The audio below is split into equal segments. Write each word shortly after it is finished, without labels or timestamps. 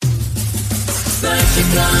you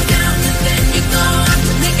go down and then you go up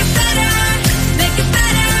to make it better, make it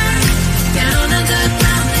better. Down on the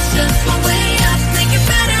ground, it's just one way up. Make it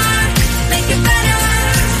better, make it better.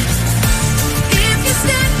 If you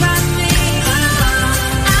stand by me,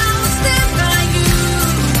 I will stand by you.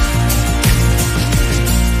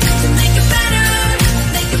 To make it better,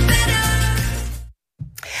 make it better.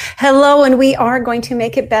 Hello, and we are going to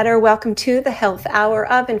make it better. Welcome to the Health Hour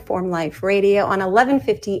of Informed Life Radio on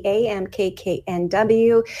 1150 AM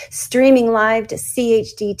KKNW, streaming live to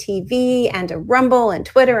CHD TV and to Rumble and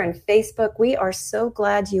Twitter and Facebook. We are so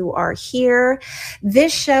glad you are here.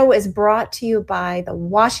 This show is brought to you by the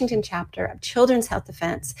Washington chapter of Children's Health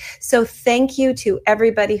Defense. So thank you to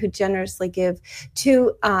everybody who generously give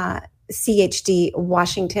to CHD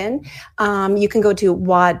Washington. You can go to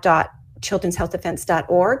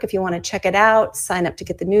wad.childrenshealthdefense.org if you want to check it out, sign up to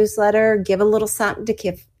get the newsletter, give a little something to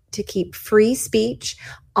keep free speech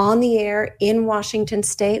on the air in Washington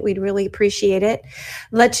State. We'd really appreciate it.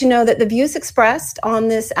 Let you know that the views expressed on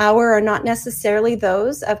this hour are not necessarily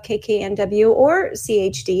those of KKNW or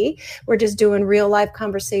CHD. We're just doing real life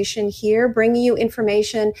conversation here, bringing you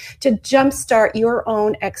information to jumpstart your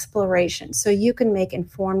own exploration so you can make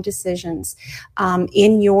informed decisions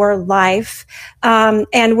in your life.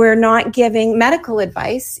 And we're not giving medical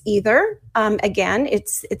advice either. Again,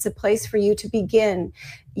 it's a place for you to begin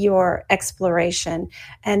your exploration,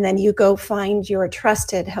 and then you go find your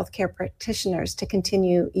trusted healthcare practitioners to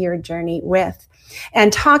continue your journey with.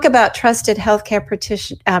 And talk about trusted healthcare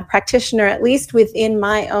practitioner, at least within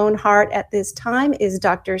my own heart at this time, is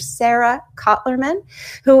Dr. Sarah Kotlerman,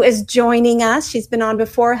 who is joining us. She's been on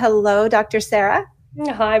before. Hello, Dr. Sarah.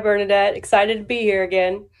 Hi, Bernadette. Excited to be here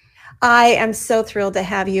again. I am so thrilled to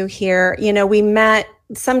have you here. You know, we met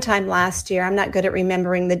sometime last year. I'm not good at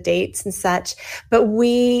remembering the dates and such, but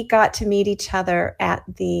we got to meet each other at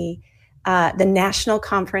the national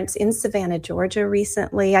conference in Savannah, Georgia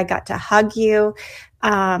recently. I got to hug you.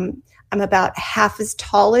 I'm about half as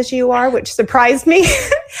tall as you are, which surprised me.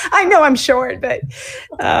 I know I'm short, but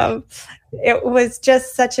it was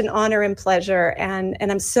just such an honor and pleasure. And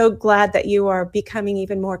I'm so glad that you are becoming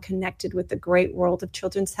even more connected with the great world of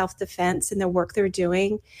children's health defense and the work they're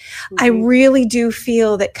doing. Mm-hmm. I really do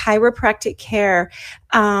feel that chiropractic care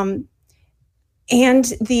and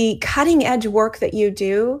the cutting edge work that you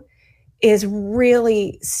do is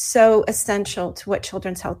really so essential to what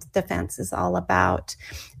children's health defense is all about.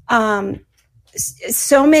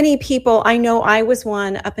 So many people, I know I was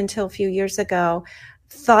one up until a few years ago,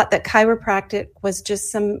 thought that chiropractic was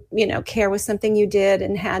just some, care was something you did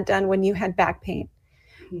and had done when you had back pain.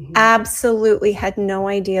 Mm-hmm. Absolutely had no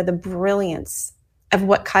idea the brilliance of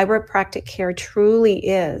what chiropractic care truly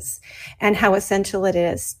is and how essential it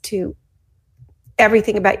is to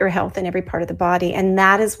everything about your health and every part of the body. And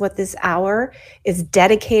that is what this hour is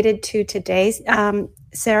dedicated to today,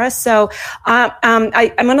 Sarah. So I'm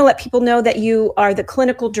going to let people know that you are the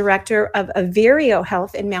clinical director of Averio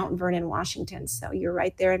Health in Mount Vernon, Washington. So you're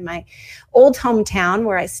right there in my old hometown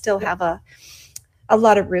where I still have a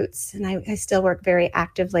lot of roots and I still work very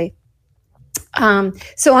actively.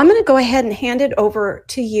 So I'm going to go ahead and hand it over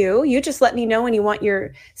to you. You just let me know when you want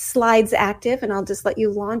your slides active and I'll just let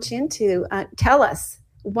you launch into, tell us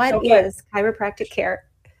what is chiropractic care.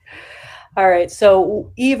 All right. So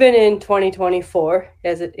even in 2024,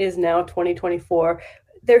 as it is now 2024,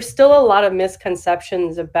 there's still a lot of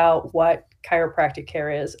misconceptions about what chiropractic care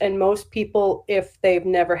is. And most people, if they've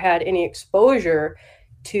never had any exposure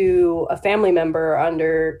to a family member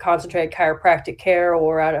under concentrated chiropractic care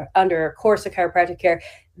or under a course of chiropractic care,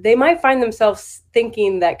 they might find themselves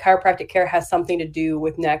thinking that chiropractic care has something to do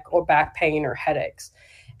with neck or back pain or headaches.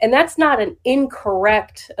 And that's not an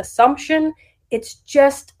incorrect assumption. It's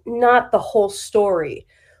just not the whole story.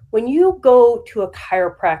 When you go to a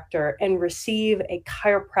chiropractor and receive a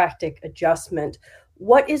chiropractic adjustment,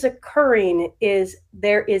 what is occurring is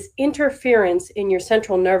there is interference in your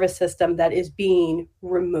central nervous system that is being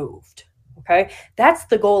removed. Okay, that's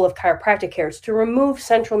the goal of chiropractic care, is to remove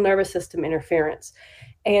central nervous system interference.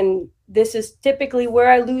 And this is typically where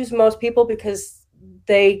I lose most people because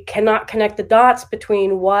they cannot connect the dots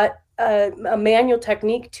between what a manual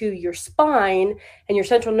technique to your spine and your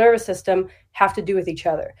central nervous system have to do with each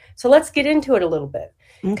other. So let's get into it a little bit.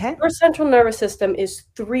 Okay. Your central nervous system is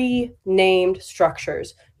 3 named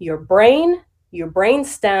structures: your brain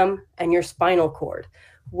stem, and your spinal cord.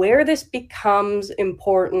 Where this becomes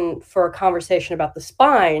important for a conversation about the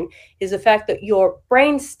spine is the fact that your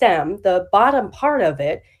brain stem, the bottom part of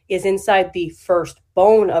it, is inside the first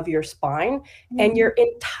bone of your spine, and your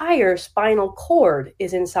entire spinal cord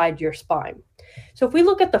is inside your spine. So if we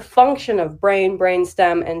look at the function of brain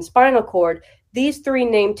stem, and spinal cord, these three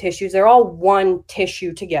named tissues, they're all one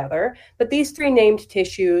tissue together, but these three named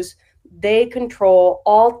tissues, they control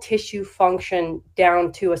all tissue function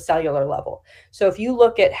down to a cellular level. So if you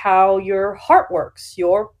look at how your heart works,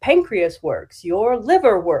 your pancreas works, your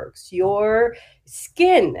liver works, your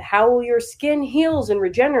skin, how your skin heals and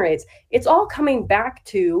regenerates, it's all coming back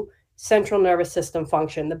to central nervous system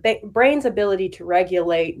function, the brain's ability to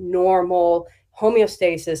regulate normal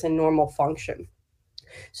homeostasis and normal function.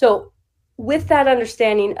 So with that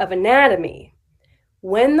understanding of anatomy,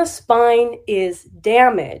 when the spine is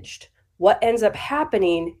damaged, what ends up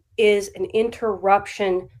happening is an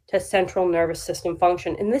interruption to central nervous system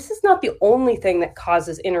function. And this is not the only thing that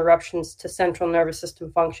causes interruptions to central nervous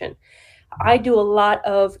system function. I do a lot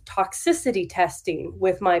of toxicity testing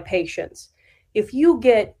with my patients. If you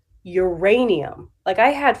get uranium, like I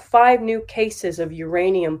had 5 new cases of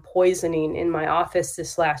uranium poisoning in my office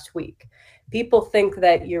this last week. People think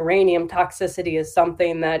that uranium toxicity is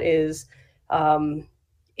something that is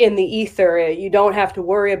in the ether. You don't have to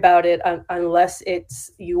worry about it unless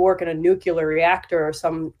you work in a nuclear reactor or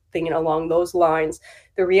something along those lines.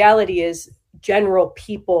 The reality is general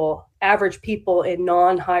people, average people in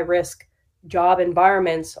non-high risk job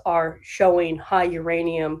environments are showing high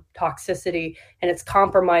uranium toxicity, and it's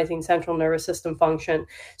compromising central nervous system function.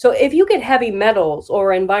 So if you get heavy metals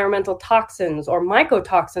or environmental toxins or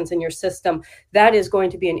mycotoxins in your system, that is going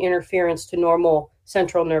to be an interference to normal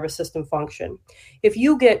central nervous system function. If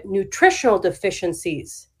you get nutritional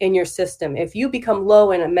deficiencies in your system, if you become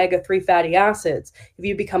low in omega-3 fatty acids, if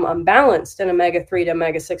you become unbalanced in omega-3 to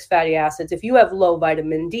omega-6 fatty acids, if you have low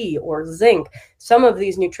vitamin D or zinc, some of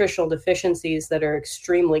these nutritional deficiencies that are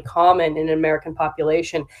extremely common in an American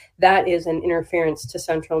population, that is an interference to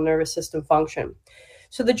central nervous system function.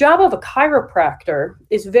 So the job of a chiropractor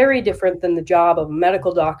is very different than the job of a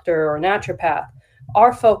medical doctor or a naturopath.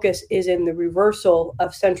 Our focus is in the reversal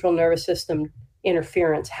of central nervous system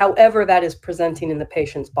interference, however that is presenting in the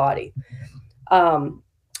patient's body.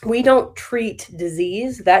 We don't treat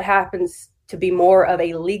disease. That happens to be more of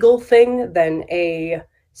a legal thing than a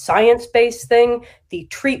science-based thing. The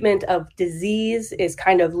treatment of disease is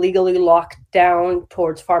kind of legally locked down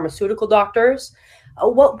towards pharmaceutical doctors.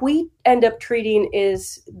 What we end up treating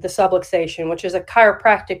is the subluxation, which is a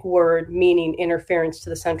chiropractic word meaning interference to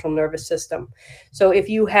the central nervous system. So if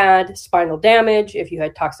you had spinal damage, if you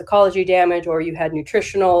had toxicology damage, or you had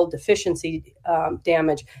nutritional deficiency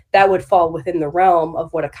damage, that would fall within the realm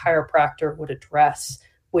of what a chiropractor would address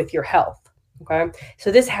with your health. Okay, so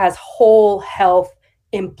this has whole health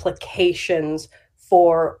implications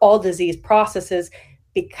for all disease processes,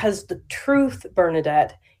 because the truth,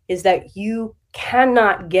 Bernadette, is that you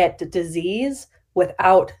cannot get the disease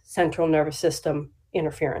without central nervous system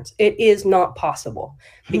interference. It is not possible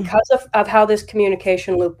because of how this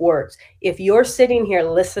communication loop works. If you're sitting here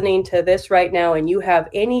listening to this right now and you have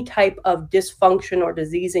any type of dysfunction or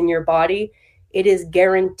disease in your body, it is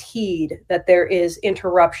guaranteed that there is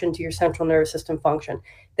interruption to your central nervous system function.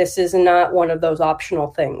 This is not one of those optional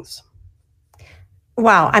things.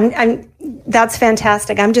 Wow, that's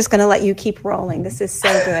fantastic. I'm just going to let you keep rolling. This is so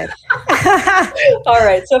good. All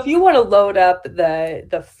right. So if you want to load up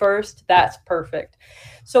the first, that's perfect.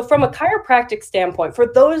 So from a chiropractic standpoint, for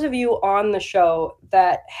those of you on the show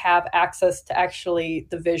that have access to actually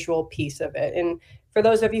the visual piece of it, and for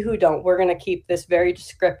those of you who don't, we're going to keep this very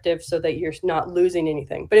descriptive so that you're not losing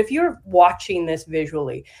anything. But if you're watching this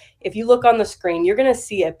visually, if you look on the screen, you're going to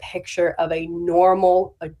see a picture of a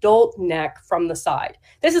normal adult neck from the side.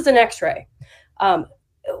 This is an x-ray.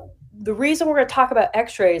 The reason we're going to talk about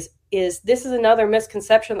x-rays is this is another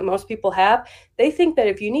misconception that most people have. They think that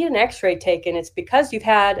if you need an x-ray taken, it's because you've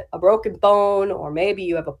had a broken bone, or maybe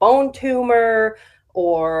you have a bone tumor,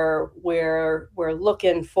 or we're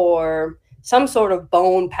looking for some sort of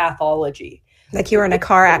bone pathology. Like you were in a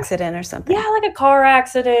car accident or something. Yeah, like a car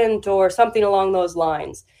accident or something along those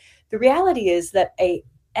lines. The reality is that a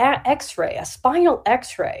spinal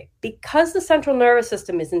x-ray, because the central nervous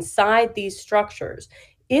system is inside these structures,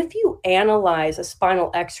 if you analyze a spinal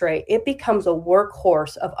x-ray, it becomes a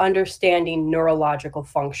workhorse of understanding neurological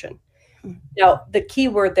function. Now, the key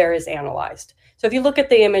word there is analyzed. So if you look at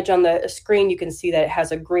the image on the screen, you can see that it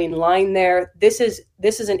has a green line there. This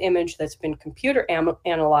is an image that's been computer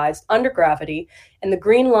analyzed under gravity, and the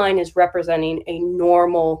green line is representing a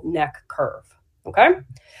normal neck curve. Okay.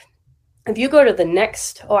 If you go to the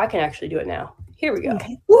next, I can actually do it now. Here we go.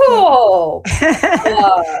 Okay. Whoa.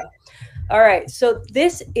 All right. So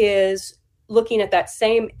this is looking at that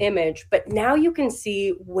same image, but now you can see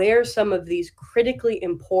where some of these critically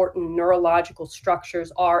important neurological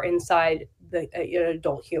structures are inside the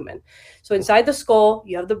adult human. So inside the skull,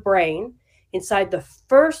 you have the brain. Inside the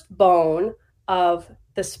first bone of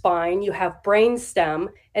the spine, you have brain stem,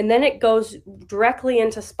 and then it goes directly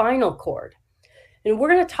into spinal cord. And we're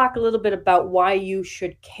going to talk a little bit about why you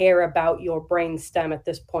should care about your brain stem at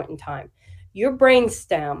this point in time. Your brain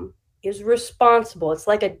stem is responsible. It's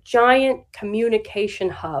like a giant communication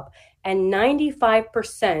hub. And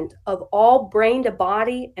 95% of all brain to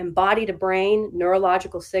body and body to brain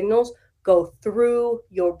neurological signals go through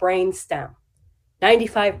your brain stem.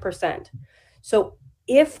 95%. So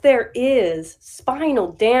if there is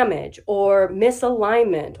spinal damage or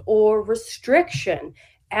misalignment or restriction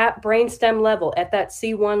at brainstem level, at that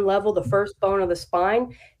C1 level, the first bone of the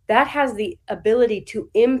spine, that has the ability to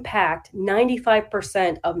impact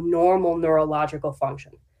 95% of normal neurological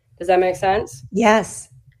function. Does that make sense? Yes,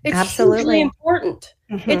 It's absolutely hugely important.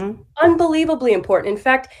 It's unbelievably important. In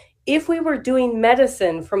fact, if we were doing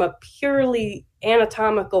medicine from a purely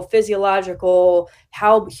anatomical, physiological,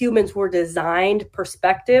 how humans were designed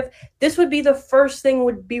perspective, this would be the first thing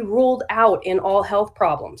would be ruled out in all health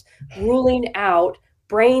problems, ruling out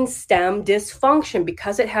brainstem dysfunction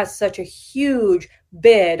because it has such a huge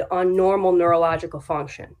bid on normal neurological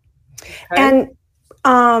function. Okay?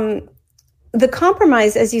 And the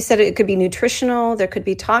compromise, as you said, it could be nutritional, there could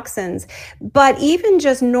be toxins, but even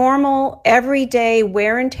just normal, everyday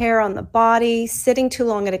wear and tear on the body, sitting too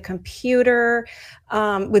long at a computer,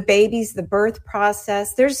 with babies, the birth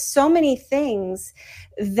process, there's so many things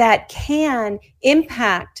that can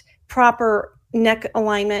impact proper neck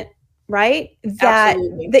alignment, right? That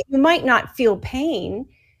you might not feel pain.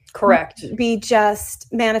 Correct. Be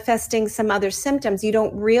just manifesting some other symptoms. You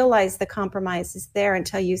don't realize the compromise is there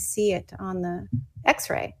until you see it on the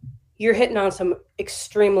x-ray. You're hitting on some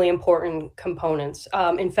extremely important components.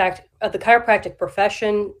 In fact, the chiropractic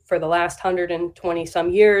profession for the last 120 some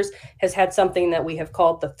years has had something that we have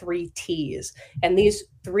called the 3 T's. And these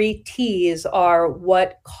 3 T's are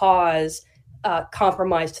what cause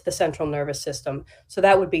compromise to the central nervous system. So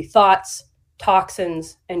that would be thoughts,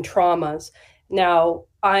 toxins, and traumas. Now,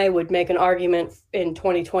 I would make an argument in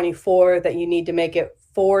 2024 that you need to make it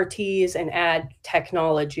 4 T's and add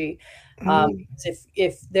technology.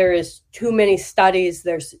 If there is too many studies,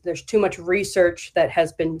 there's too much research that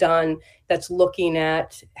has been done that's looking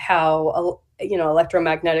at how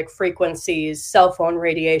electromagnetic frequencies, cell phone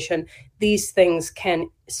radiation, these things can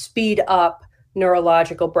speed up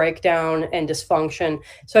neurological breakdown and dysfunction.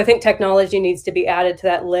 So I think technology needs to be added to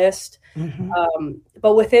that list.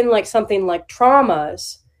 But within like something like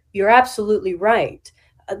traumas, you're absolutely right.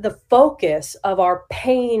 The focus of our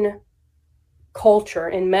pain culture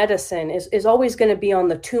in medicine is always going to be on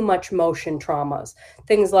the too much motion traumas,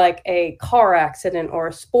 things like a car accident or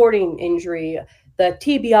a sporting injury, the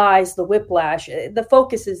TBIs, the whiplash. The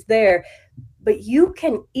focus is there, but you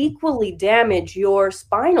can equally damage your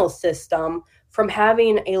spinal system from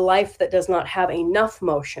having a life that does not have enough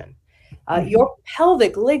motion. Your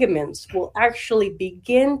pelvic ligaments will actually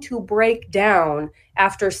begin to break down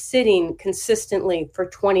after sitting consistently for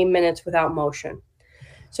 20 minutes without motion.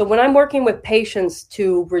 So when I'm working with patients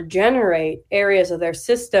to regenerate areas of their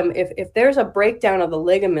system, if there's a breakdown of the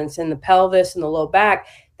ligaments in the pelvis and the low back,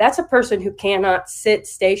 that's a person who cannot sit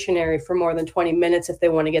stationary for more than 20 minutes if they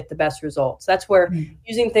want to get the best results. That's where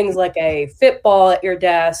using things like a fit ball at your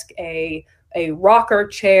desk, a rocker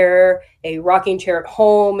chair, a rocking chair at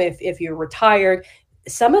home, if you're retired,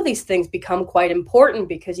 some of these things become quite important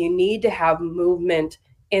because you need to have movement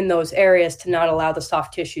in those areas to not allow the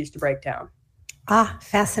soft tissues to break down.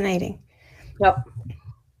 Fascinating. Yep.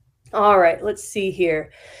 All right, let's see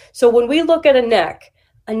here. So when we look at a neck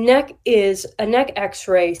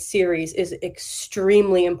x-ray series is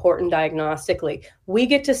extremely important diagnostically. We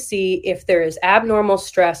get to see if there is abnormal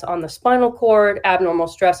stress on the spinal cord, abnormal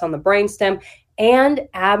stress on the brainstem, and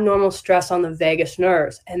abnormal stress on the vagus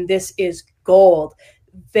nerves. And this is gold.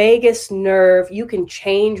 Vagus nerve, you can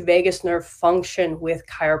change vagus nerve function with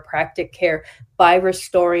chiropractic care by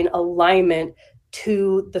restoring alignment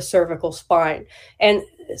to the cervical spine. And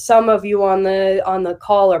some of you on the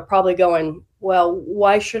call are probably going, well,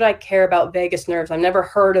 why should I care about vagus nerves? I've never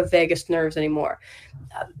heard of vagus nerves anymore.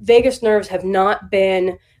 Vagus nerves have not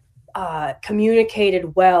been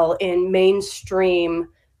communicated well in mainstream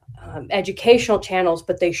educational channels,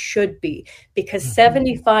 but they should be, because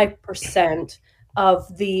 75%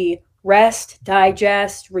 of the rest,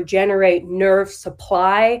 digest, regenerate nerve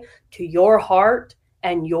supply to your heart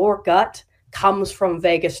and your gut comes from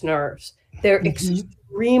vagus nerves. They're extremely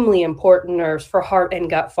extremely important nerves for heart and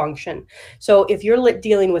gut function. So if you're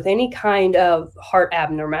dealing with any kind of heart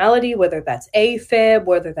abnormality, whether that's AFib,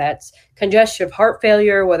 whether that's congestive heart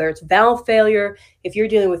failure, whether it's valve failure, if you're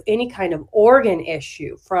dealing with any kind of organ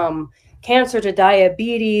issue from cancer to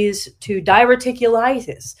diabetes to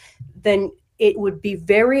diverticulitis, then it would be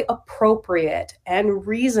very appropriate and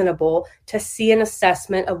reasonable to see an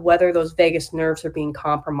assessment of whether those vagus nerves are being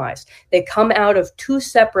compromised. They come out of two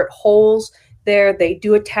separate holes there. They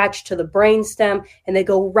do attach to the brainstem, and they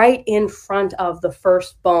go right in front of the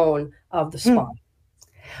first bone of the spine.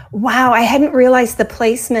 Wow, I hadn't realized the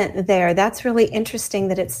placement there. That's really interesting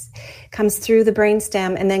that it comes through the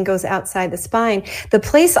brainstem and then goes outside the spine. The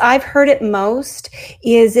place I've heard it most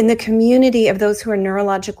is in the community of those who are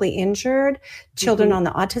neurologically injured, children on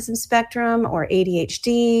the autism spectrum or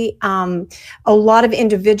ADHD, a lot of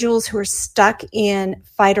individuals who are stuck in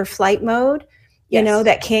fight or flight mode, you know,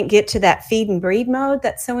 that can't get to that feed and breathe mode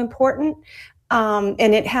that's so important. And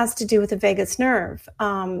it has to do with the vagus nerve.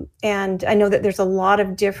 And I know that there's a lot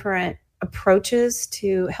of different approaches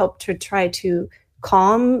to help to try to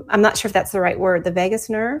calm. I'm not sure if that's the right word, the vagus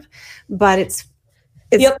nerve, but it's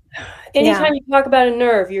yep. Anytime you talk about a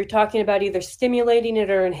nerve, you're talking about either stimulating it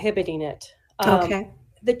or inhibiting it.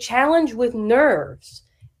 The challenge with nerves,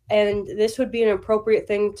 and this would be an appropriate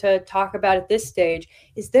thing to talk about at this stage,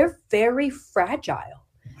 is they're very fragile.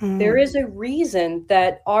 There is a reason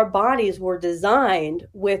that our bodies were designed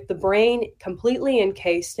with the brain completely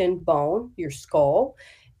encased in bone, your skull,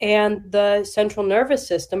 and the central nervous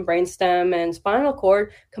system, brainstem and spinal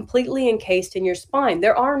cord, completely encased in your spine.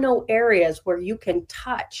 There are no areas where you can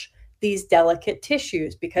touch these delicate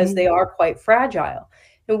tissues because they are quite fragile.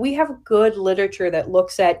 And we have good literature that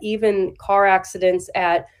looks at even car accidents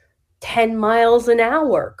at 10 miles an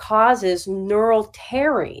hour causes neural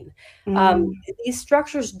tearing. These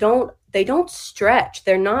structures don't stretch.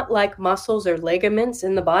 They're not like muscles or ligaments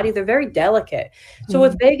in the body. They're very delicate. So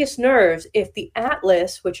with vagus nerves, if the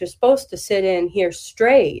atlas, which is supposed to sit in here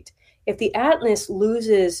straight, if the atlas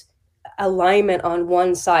loses alignment on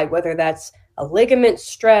one side, whether that's a ligament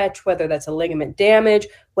stretch, whether that's a ligament damage,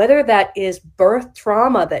 whether that is birth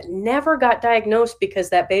trauma that never got diagnosed because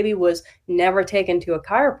that baby was never taken to a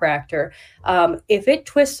chiropractor, if it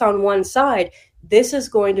twists on one side, this is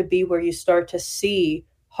going to be where you start to see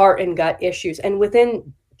heart and gut issues. And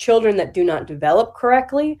within children that do not develop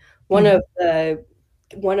correctly, one of the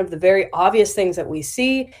very obvious things that we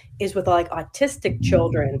see is with like autistic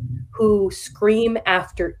children who scream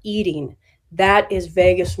after eating. That is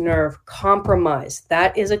vagus nerve compromise.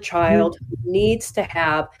 That is a child who needs to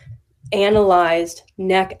have analyzed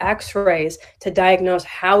neck x-rays to diagnose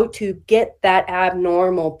how to get that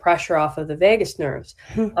abnormal pressure off of the vagus nerves.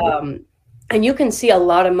 And you can see a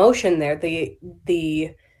lot of motion there.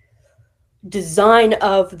 The design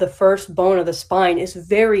of the first bone of the spine is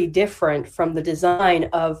very different from the design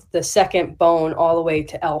of the second bone all the way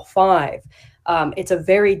to L5. It's a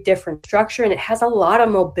very different structure and it has a lot of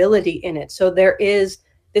mobility in it. So this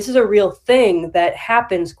is a real thing that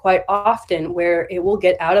happens quite often where it will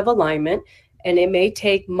get out of alignment and it may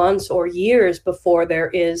take months or years before there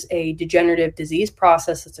is a degenerative disease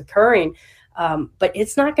process that's occurring. But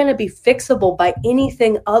it's not going to be fixable by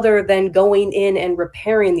anything other than going in and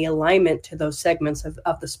repairing the alignment to those segments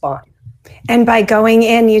of the spine. And by going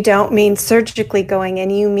in, you don't mean surgically going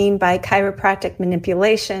in, you mean by chiropractic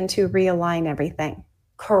manipulation to realign everything.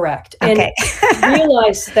 Correct. Okay. And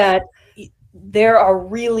realize that there are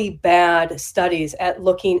really bad studies at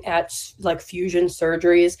looking at like fusion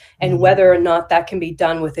surgeries and whether or not that can be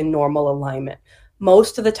done within normal alignment.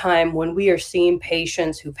 Most of the time when we are seeing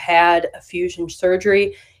patients who've had a fusion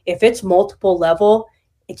surgery, if it's multiple level,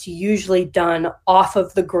 it's usually done off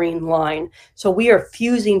of the green line. So we are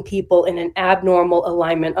fusing people in an abnormal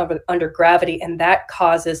alignment under gravity, and that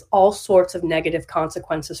causes all sorts of negative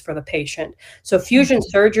consequences for the patient. So fusion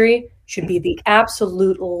surgery should be the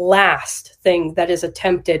absolute last thing that is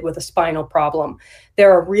attempted with a spinal problem.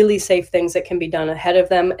 There are really safe things that can be done ahead of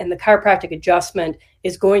them, and the chiropractic adjustment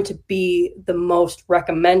is going to be the most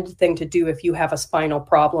recommended thing to do if you have a spinal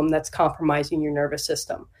problem that's compromising your nervous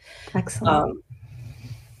system. Excellent.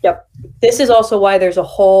 Yep. This is also why there's a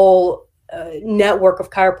whole network of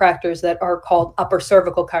chiropractors that are called upper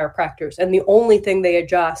cervical chiropractors. And the only thing they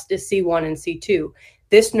adjust is C1 and C2.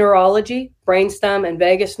 This neurology, brainstem and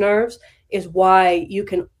vagus nerves, is why you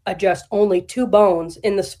can adjust only 2 bones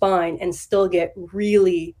in the spine and still get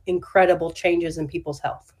really incredible changes in people's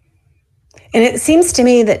health. And it seems to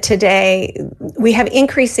me that today we have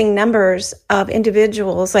increasing numbers of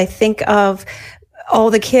individuals. I think of all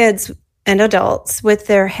the kids and adults with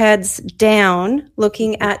their heads down,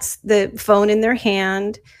 looking at the phone in their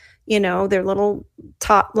hand, their little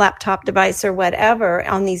laptop device or whatever,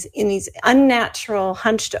 in these unnatural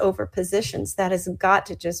hunched over positions. That has got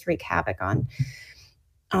to just wreak havoc on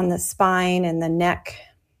the spine and the neck.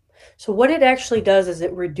 So what it actually does is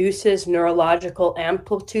it reduces neurological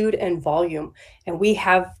amplitude and volume. And we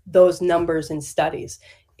have those numbers in studies.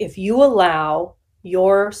 If you allow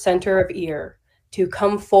your center of ear to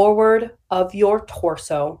come forward of your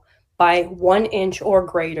torso by 1 inch or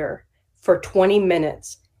greater for 20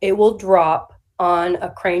 minutes, it will drop on a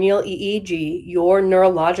cranial EEG your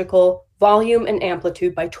neurological volume and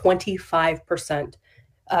amplitude by 25%.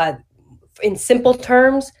 In simple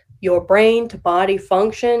terms, your brain to body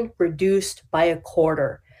function reduced by a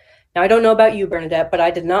quarter. Now, I don't know about you, Bernadette, but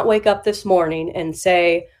I did not wake up this morning and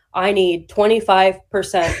say, I need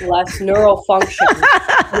 25% less neural function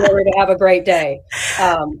in order to have a great day.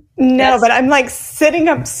 No, but I'm like sitting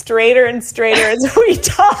up straighter and straighter as we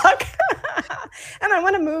talk. And I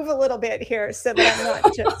want to move a little bit here so that I'm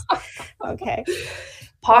not just, okay.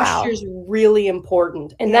 Posture is really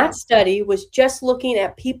important. And that study was just looking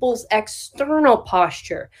at people's external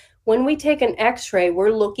posture. When we take an x-ray,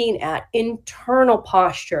 we're looking at internal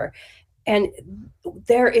posture. And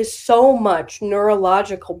there is so much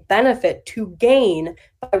neurological benefit to gain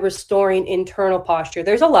by restoring internal posture.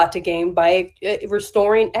 There's a lot to gain by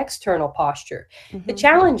restoring external posture. Mm-hmm. The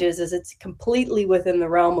challenge is it's completely within the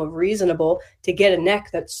realm of reasonable to get a neck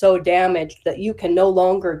that's so damaged that you can no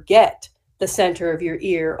longer get the center of your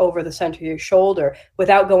ear over the center of your shoulder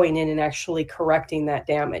without going in and actually correcting that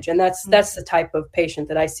damage. And that's the type of patient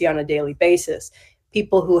that I see on a daily basis.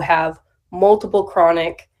 People who have multiple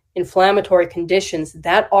chronic inflammatory conditions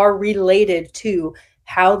that are related to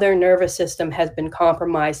how their nervous system has been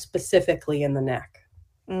compromised, specifically in the neck.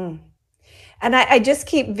 And I just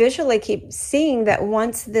keep seeing that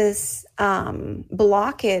once this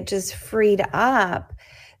blockage is freed up,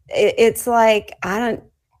 it's like,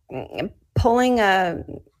 pulling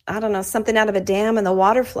something out of a dam and the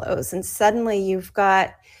water flows, and suddenly you've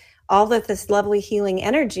got all of this lovely healing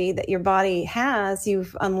energy that your body has.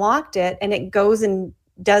 You've unlocked it, and it goes and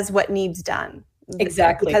does what needs done.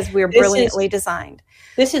 Exactly. Because we're brilliantly designed.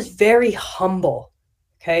 This is very humble.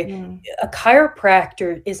 Okay. A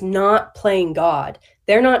chiropractor is not playing God.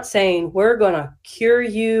 They're not saying, we're going to cure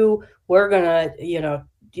you. We're going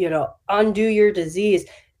to, undo your disease.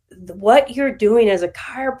 What you're doing as a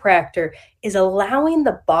chiropractor is allowing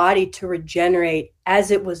the body to regenerate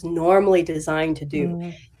as it was normally designed to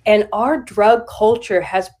do. And our drug culture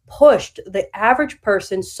has pushed the average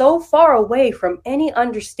person so far away from any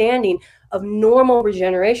understanding of normal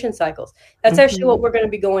regeneration cycles. That's actually what we're going to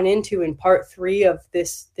be going into in part 3 of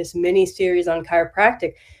this mini series on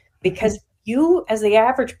chiropractic, because you, as the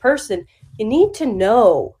average person, you need to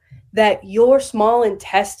know that your small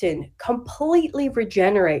intestine completely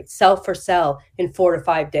regenerates cell for cell in 4 to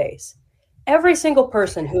 5 days. Every single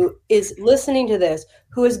person who is listening to this,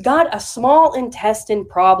 who has got a small intestine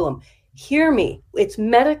problem, hear me. It's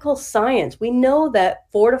medical science. We know that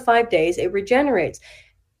 4 to 5 days it regenerates.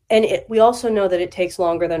 And we also know that it takes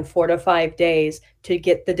longer than 4 to 5 days to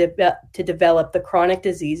get to develop the chronic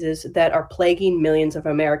diseases that are plaguing millions of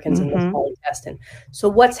Americans in the small intestine. So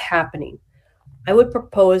what's happening? I would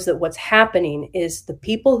propose that what's happening is the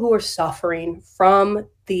people who are suffering from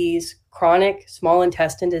these chronic small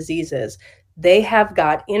intestine diseases, they have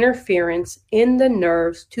got interference in the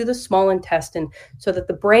nerves to the small intestine so that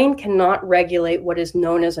the brain cannot regulate what is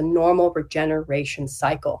known as a normal regeneration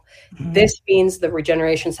cycle. This means the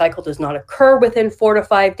regeneration cycle does not occur within 4 to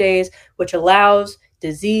 5 days, which allows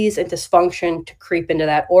disease and dysfunction to creep into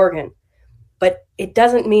that organ. But it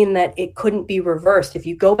doesn't mean that it couldn't be reversed. If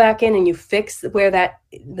you go back in and you fix where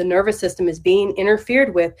the nervous system is being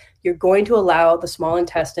interfered with, you're going to allow the small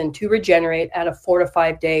intestine to regenerate at a 4 to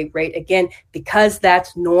 5 day rate again, because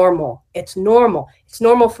that's normal. It's normal. It's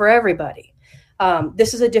normal for everybody.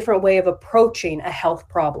 This is a different way of approaching a health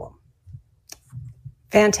problem.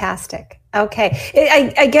 Fantastic.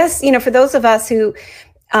 Okay. I guess, for those of us who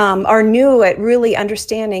are new at really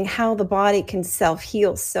understanding how the body can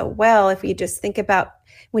self-heal so well. If you just think about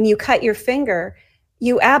when you cut your finger,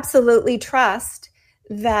 you absolutely trust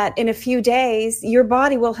that in a few days, your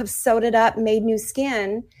body will have sewed it up, made new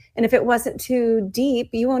skin. And if it wasn't too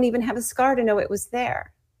deep, you won't even have a scar to know it was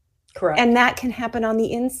there. Correct. And that can happen on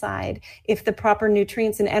the inside if the proper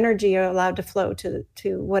nutrients and energy are allowed to flow to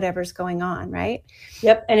whatever's going on, right?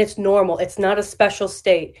 Yep. And it's normal. It's not a special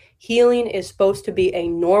state. Healing is supposed to be a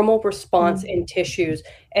normal response in tissues.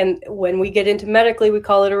 And when we get into medically, we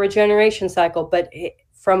call it a regeneration cycle. But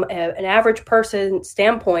from an average person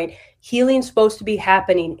standpoint, Healing's supposed to be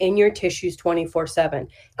happening in your tissues 24/7.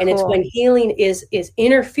 And it's Cool. when healing is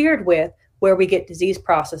interfered with where we get disease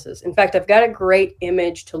processes. In fact, I've got a great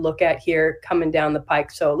image to look at here coming down the pike.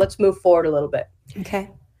 So let's move forward a little bit. Okay.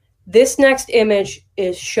 This next image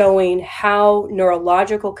is showing how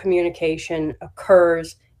neurological communication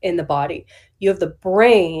occurs in the body. You have the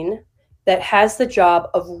brain that has the job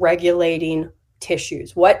of regulating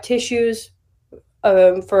tissues. What tissues?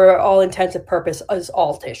 For all intents and purposes, is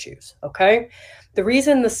all tissues, okay? The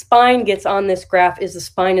reason the spine gets on this graph is the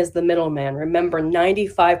spine is the middleman. Remember,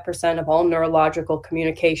 95% of all neurological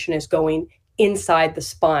communication is going inside the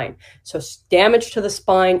spine. So damage to the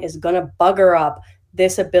spine is going to bugger up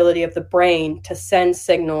this ability of the brain to send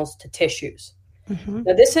signals to tissues. Mm-hmm.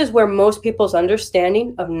 Now, this is where most people's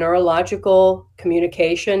understanding of neurological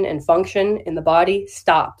communication and function in the body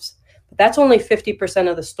stops. But that's only 50%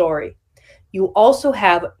 of the story. You also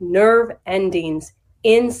have nerve endings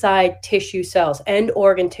inside tissue cells and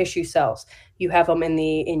organ tissue cells. You have them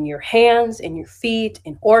in your hands, in your feet,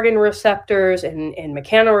 in organ receptors, and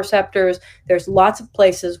mechanoreceptors. There's lots of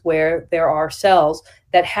places where there are cells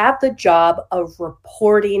that have the job of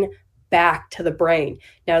reporting back to the brain.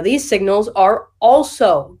 Now, these signals are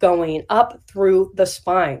also going up through the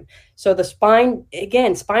spine. So the spine,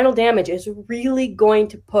 again, spinal damage is really going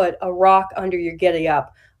to put a rock under your giddy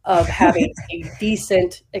up of having a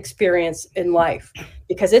decent experience in life,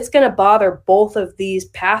 because it's going to bother both of these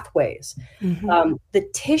pathways. Mm-hmm. The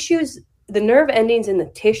tissues, the nerve endings in the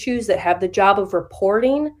tissues that have the job of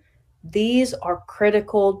reporting, these are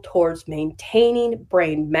critical towards maintaining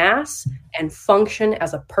brain mass and function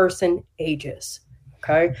as a person ages.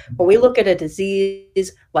 Okay. When we look at a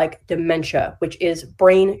disease like dementia, which is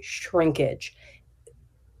brain shrinkage,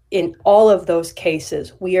 in all of those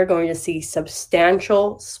cases, we are going to see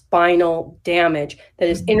substantial spinal damage that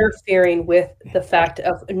is interfering with the fact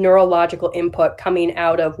of neurological input coming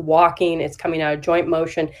out of walking. It's coming out of joint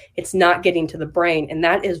motion. It's not getting to the brain. And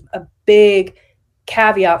that is a big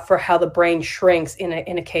caveat for how the brain shrinks in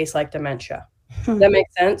a case like dementia. Does that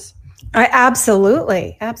make sense?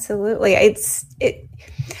 Absolutely.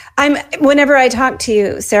 Whenever I talk to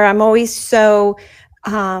you, Sarah, I'm always so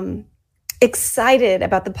excited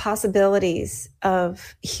about the possibilities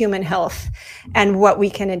of human health and what we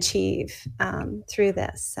can achieve through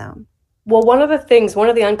this. So, well, one of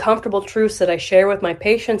the uncomfortable truths that I share with my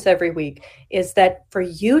patients every week is that for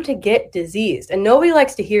you to get diseased, and nobody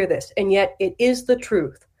likes to hear this, and yet it is the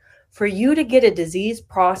truth, for you to get a disease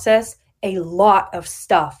process, a lot of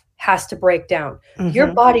stuff has to break down. Mm-hmm.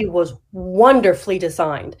 Your body was wonderfully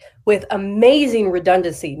designed with amazing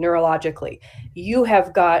redundancy neurologically. You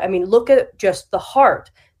have got, look at just the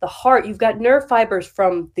heart. The heart, you've got nerve fibers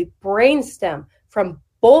from the brainstem, from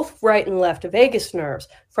both right and left vagus nerves,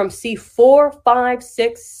 from C4, 5,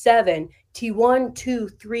 6, 7, T1, 2,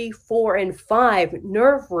 3, 4, and 5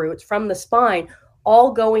 nerve roots from the spine,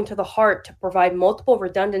 all going to the heart to provide multiple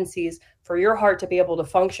redundancies for your heart to be able to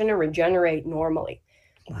function and regenerate normally.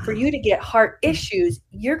 Wow. For you to get heart issues,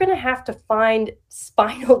 you're going to have to find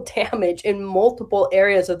spinal damage in multiple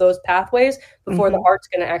areas of those pathways before the heart's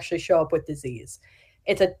going to actually show up with disease.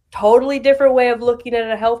 It's a totally different way of looking at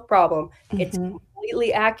a health problem. Mm-hmm. It's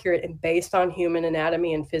completely accurate and based on human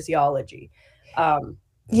anatomy and physiology.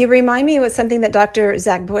 You remind me of something that Dr.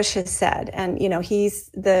 Zach Bush has said. And,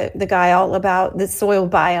 he's the guy all about the soil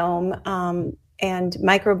biome, and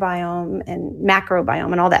microbiome and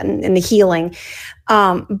macrobiome and all that, and the healing.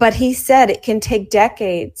 But he said it can take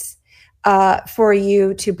decades for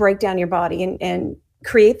you to break down your body and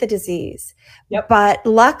create the disease. Yep. But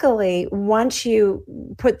luckily, once you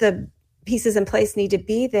put the pieces in place need to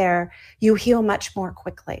be there, you heal much more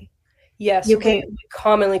quickly. Yes, we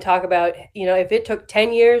commonly talk about, if it took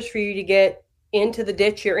 10 years for you to get into the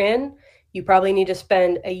ditch you're in, you probably need to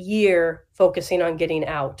spend a year focusing on getting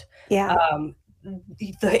out. Yeah.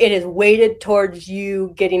 It is weighted towards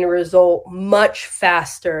you getting a result much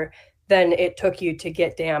faster than it took you to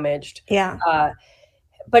get damaged. Yeah.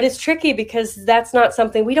 But it's tricky because that's not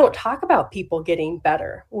something we don't talk about, people getting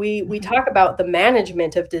better. We talk about the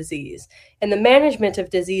management of disease, and the management of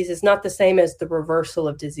disease is not the same as the reversal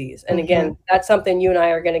of disease. And again, that's something you and I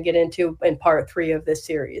are going to get into in part 3 of this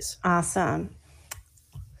series. Awesome.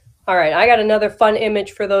 All right, I got another fun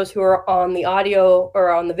image for those who are on the audio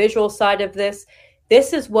or on the visual side of this.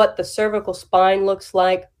 This is what the cervical spine looks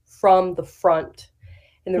like from the front.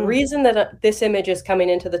 And the reason that this image is coming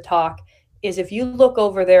into the talk is if you look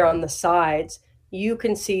over there on the sides, you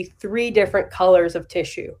can see 3 different colors of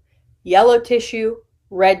tissue: yellow tissue,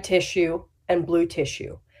 red tissue, and blue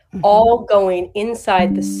tissue, all going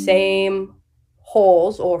inside the same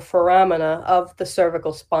holes or foramina of the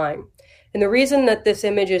cervical spine. And the reason that this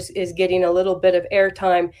image is getting a little bit of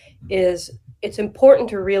airtime is it's important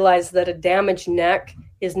to realize that a damaged neck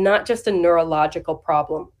is not just a neurological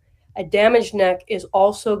problem. A damaged neck is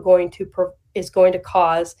also going to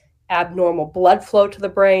cause abnormal blood flow to the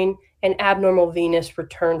brain and abnormal venous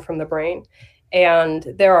return from the brain.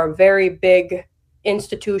 And there are very big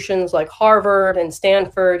institutions like Harvard and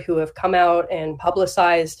Stanford who have come out and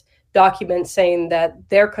publicized documents saying that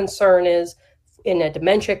their concern is in a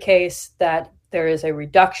dementia case that there is a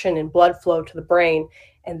reduction in blood flow to the brain.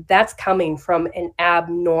 And that's coming from an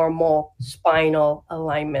abnormal spinal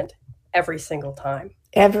alignment every single time.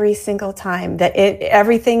 Every single time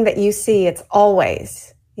everything that you see, it's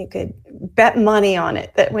always, you could bet money on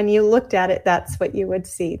it that when you looked at it, that's what you would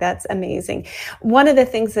see. That's amazing. One of the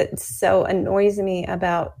things that so annoys me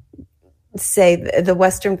about, say, the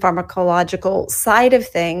Western pharmacological side of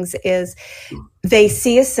things is they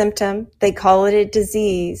see a symptom, they call it a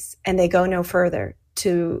disease, and they go no further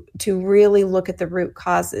to really look at the root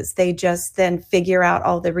causes. They just then figure out,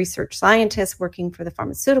 all the research scientists working for the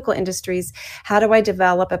pharmaceutical industries, how do I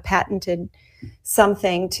develop a patented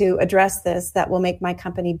something to address this that will make my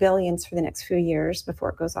company billions for the next few years before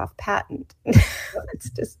it goes off patent? It's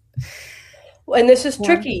just... And this is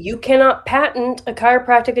tricky. You cannot patent a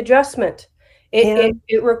chiropractic adjustment.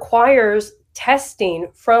 It requires testing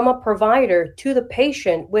from a provider to the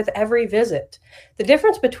patient with every visit. The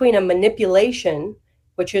difference between a manipulation,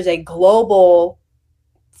 which is a global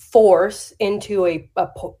force into a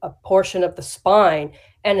portion of the spine,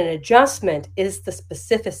 and an adjustment is the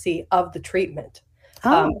specificity of the treatment.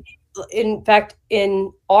 In fact,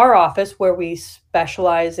 in our office, where we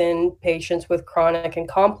specialize in patients with chronic and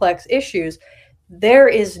complex issues, there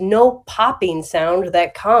is no popping sound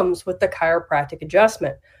that comes with the chiropractic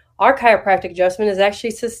adjustment. Our chiropractic adjustment is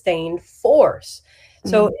actually sustained force.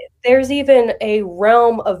 So there's even a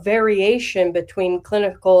realm of variation between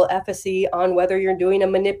clinical efficacy on whether you're doing a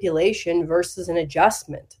manipulation versus an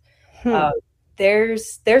adjustment.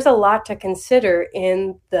 There's a lot to consider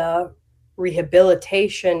in the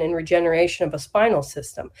rehabilitation and regeneration of a spinal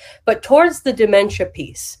system. But towards the dementia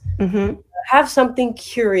piece, I have something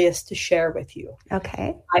curious to share with you.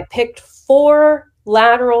 Okay. I picked 4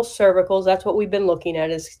 lateral cervicals. That's what we've been looking at,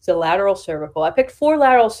 is the lateral cervical. I picked 4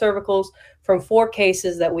 lateral cervicals from 4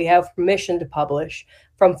 cases that we have permission to publish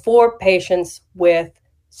from 4 patients with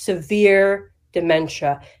severe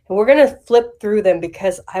dementia. And we're going to flip through them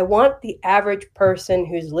because I want the average person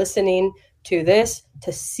who's listening to this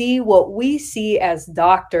to see what we see as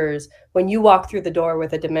doctors when you walk through the door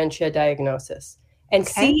with a dementia diagnosis, and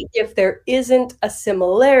see if there isn't a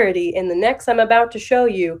similarity in the next I'm about to show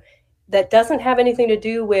you that doesn't have anything to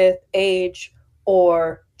do with age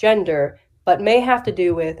or gender, but may have to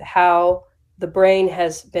do with how the brain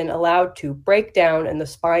has been allowed to break down and the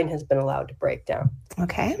spine has been allowed to break down.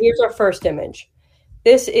 Okay. Here's our first image.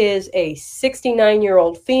 This is a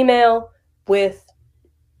 69-year-old female with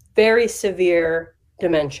very severe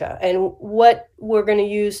dementia. And what we're going to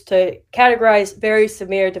use to categorize very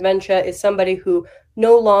severe dementia is somebody who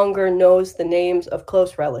no longer knows the names of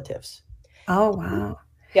close relatives. Oh, wow.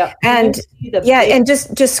 Yeah. And and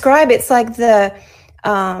just describe, it's like the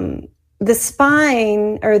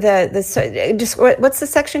spine, or what's the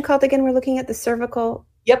section called again? We're looking at the cervical.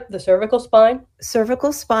 Yep, the cervical spine.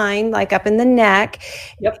 Cervical spine, like up in the neck.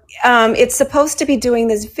 Yep. It's supposed to be doing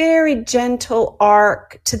this very gentle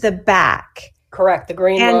arc to the back. Correct, the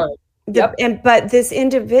green line. But this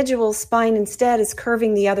individual spine instead is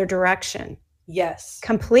curving the other direction. Yes.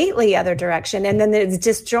 Completely other direction. And then it's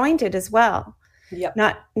disjointed as well. Yep.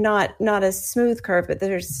 Not a smooth curve, but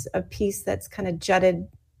there's a piece that's kind of jutted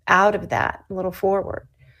out of that a little forward.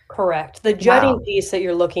 Correct. The jutting piece that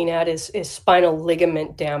you're looking at is spinal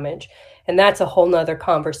ligament damage. And that's a whole nother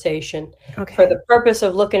conversation. Okay. For the purpose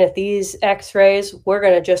of looking at these x-rays, we're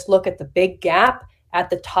going to just look at the big gap at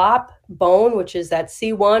the top bone, which is that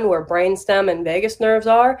C1 where brainstem and vagus nerves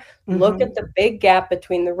are. Look at the big gap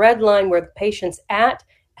between the red line where the patient's at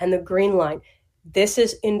and the green line. This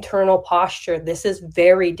is internal posture. This is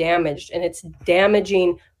very damaged, and it's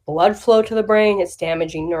damaging blood flow to the brain. It's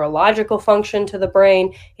damaging neurological function to the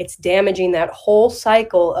brain. It's damaging that whole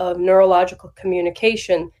cycle of neurological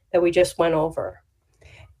communication that we just went over.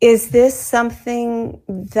 Is this something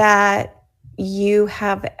that you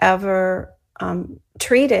have ever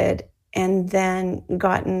treated and then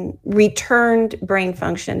gotten returned brain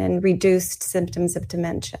function and reduced symptoms of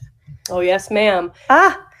dementia? Oh, yes, ma'am.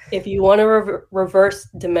 If you want to reverse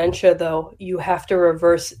dementia, though, you have to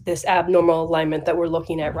reverse this abnormal alignment that we're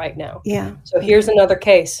looking at right now. Yeah. So here's another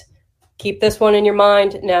case. Keep this one in your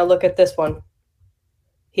mind. Now look at this one.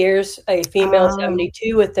 Here's a female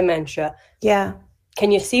 72 with dementia. Yeah.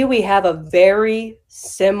 Can you see we have a very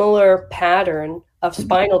similar pattern of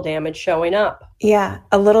spinal damage showing up? Yeah.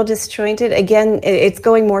 A little disjointed. Again, it's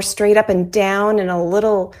going more straight up and down and a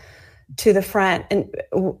little to the front,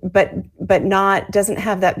 but doesn't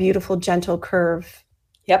have that beautiful gentle curve.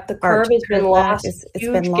 Yep, the curve has been lost. It's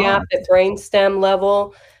huge been gap at brainstem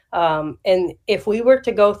level. And if we were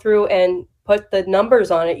to go through and put the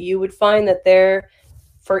numbers on it, you would find that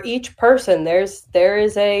for each person, there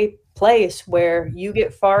is a place where you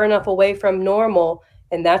get far enough away from normal,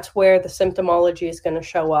 and that's where the symptomology is going to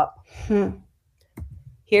show up.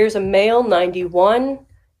 Here's a male, 91,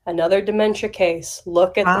 another dementia case.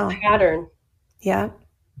 Look at the pattern. Yeah.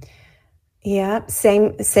 Yeah.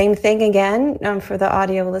 Same thing again. For the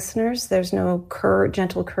audio listeners, there's no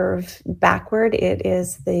gentle curve backward. It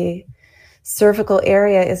is the cervical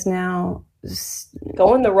area is now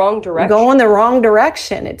going the wrong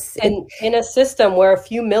direction. It's in a system where a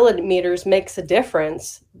few millimeters makes a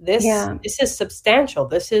difference. This is substantial.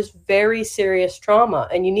 This is very serious trauma,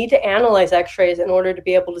 and you need to analyze x-rays in order to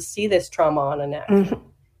be able to see this trauma on a neck.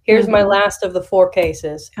 Here's my last of the 4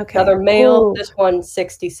 cases. Okay. Another male, this one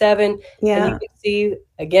 67. Yeah. And you can see,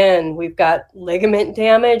 again, we've got ligament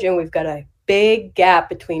damage, and we've got a big gap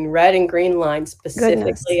between red and green lines,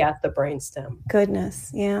 specifically at the brainstem. Goodness,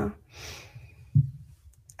 yeah.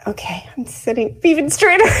 Okay, I'm sitting even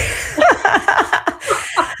straighter.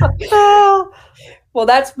 Well,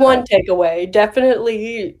 that's one takeaway.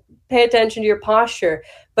 Definitely pay attention to your posture.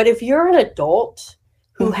 But if you're an adult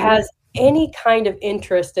who has any kind of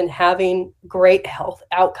interest in having great health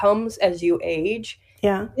outcomes as you age,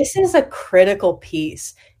 this is a critical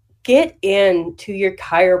piece. Get into your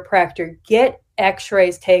chiropractor, get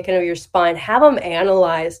x-rays taken of your spine, have them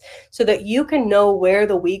analyzed so that you can know where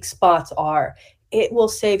the weak spots are. It will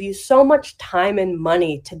save you so much time and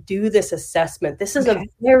money to do this assessment. This is a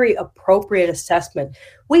very appropriate assessment.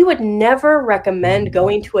 We would never recommend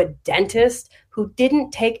going to a dentist who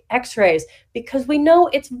didn't take x-rays because we know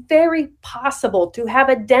it's very possible to have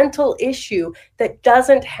a dental issue that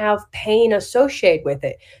doesn't have pain associated with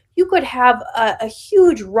it. You could have a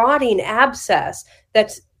huge rotting abscess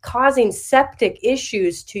that's causing septic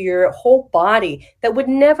issues to your whole body that would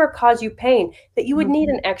never cause you pain, that you would need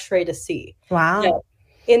an x-ray to see. Wow. Now,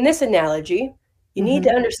 in this analogy, you need to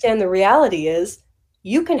understand the reality is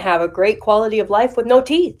you can have a great quality of life with no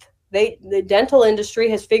teeth. The dental industry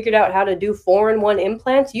has figured out how to do 4-in-1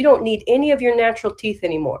 implants. You don't need any of your natural teeth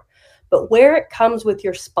anymore. But where it comes with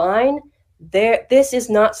your spine, this is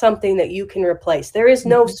not something that you can replace. There is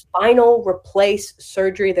no spinal replace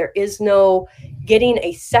surgery. There is no getting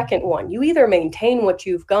a second one. You either maintain what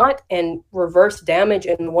you've got and reverse damage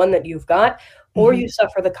in the one that you've got, or you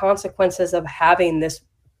suffer the consequences of having this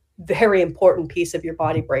very important piece of your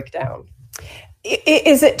body break down.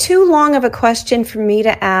 Is it too long of a question for me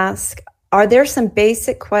to ask? Are there some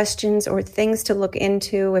basic questions or things to look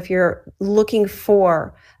into if you're looking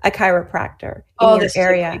for a chiropractor in your this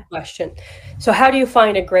area? Is a great question. So how do you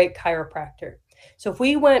find a great chiropractor? So if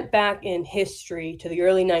we went back in history to the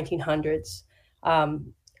early 1900s,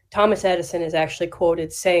 Thomas Edison is actually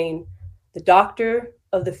quoted saying, "The doctor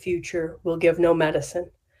of the future will give no medicine,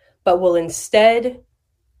 but will instead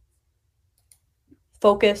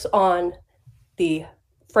focus on the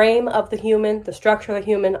frame of the human, the structure of the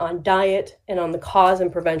human, on diet, and on the cause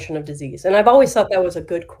and prevention of disease." And I've always thought that was a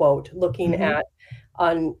good quote, looking at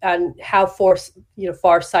on how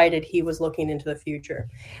far-sighted he was looking into the future.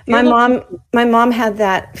 My mom had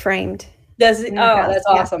that framed. Does it? Oh, that's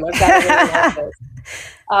awesome. I've got to really like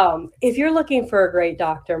this. If you're looking for a great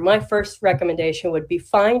doctor, my first recommendation would be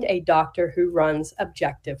find a doctor who runs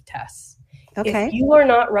objective tests. Okay. If you are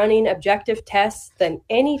not running objective tests, then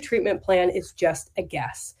any treatment plan is just a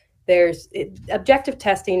guess. Objective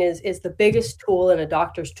testing is the biggest tool in a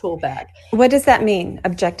doctor's tool bag. What does that mean,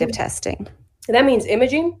 objective testing? That means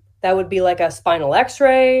imaging. That would be like a spinal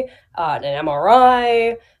x-ray, an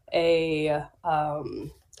MRI, a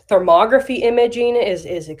thermography imaging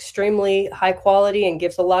is extremely high quality and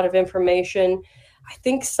gives a lot of information. I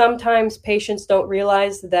think sometimes patients don't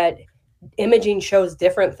realize that imaging shows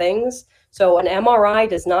different things. So an MRI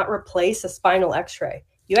does not replace a spinal x-ray.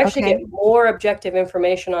 You actually get more objective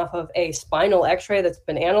information off of a spinal x-ray that's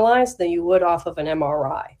been analyzed than you would off of an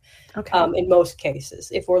MRI in most cases,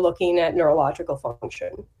 if we're looking at neurological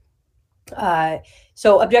function.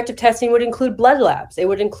 So objective testing would include blood labs. It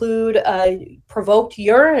would include provoked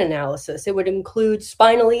urine analysis. It would include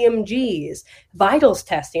spinal EMGs, vitals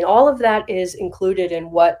testing. All of that is included in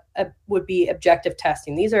what would be objective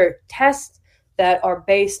testing. These are tests that are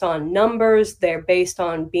based on numbers. They're based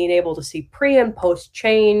on being able to see pre and post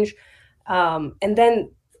change. And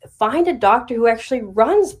then find a doctor who actually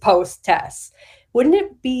runs post tests. Wouldn't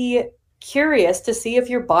it be curious to see if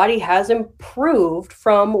your body has improved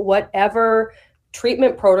from whatever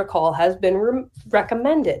treatment protocol has been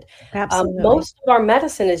recommended? Absolutely. Most of our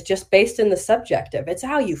medicine is just based in the subjective. It's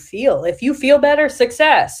how you feel. If you feel better,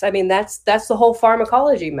 success. I mean, that's the whole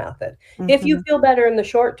pharmacology method. If you feel better in the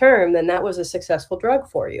short term, then that was a successful drug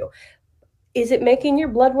for you. Is it making your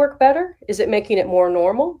blood work better? Is it making it more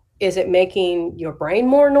normal? Is it making your brain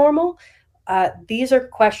more normal? These are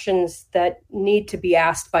questions that need to be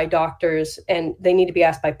asked by doctors, and they need to be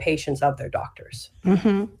asked by patients of their doctors.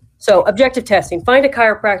 So objective testing, find a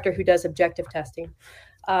chiropractor who does objective testing.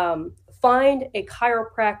 Find a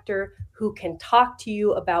chiropractor who can talk to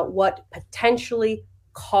you about what potentially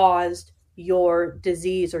caused your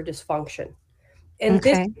disease or dysfunction. And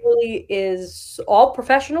this really is all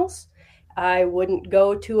professionals. I wouldn't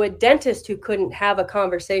go to a dentist who couldn't have a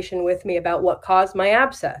conversation with me about what caused my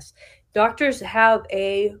abscess. Doctors have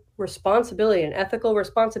a responsibility, an ethical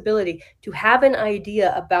responsibility, to have an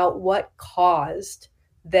idea about what caused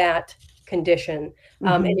that condition.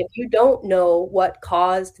 And if you don't know what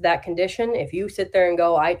caused that condition, if you sit there and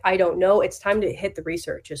go, I don't know, it's time to hit the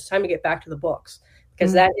research. It's time to get back to the books,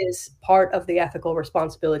 because that is part of the ethical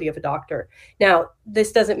responsibility of a doctor. Now,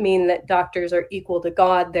 this doesn't mean that doctors are equal to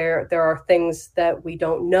God. There are things that we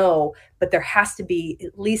don't know, but there has to be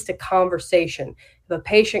at least a conversation. If a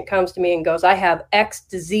patient comes to me and goes, I have X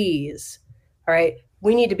disease, all right,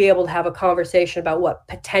 we need to be able to have a conversation about what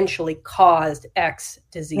potentially caused X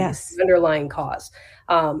disease, the underlying cause.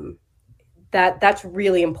 That's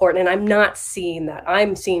really important. And I'm not seeing that.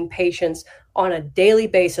 I'm seeing patients on a daily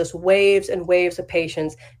basis, waves and waves of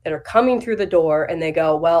patients that are coming through the door and they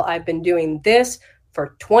go, well, I've been doing this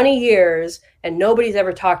for 20 years and nobody's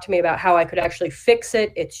ever talked to me about how I could actually fix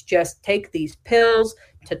it. It's just take these pills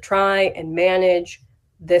to try and manage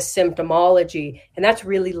this symptomology. And that's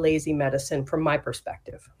really lazy medicine from my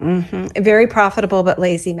perspective. Very profitable, but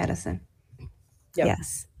lazy medicine. Yep.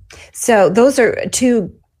 Yes. So those are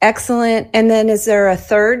two excellent. And then is there a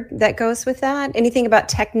third that goes with that? Anything about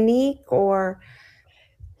technique or?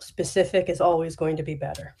 Specific is always going to be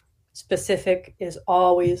better. Specific is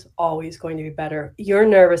always going to be better. Your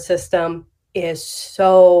nervous system is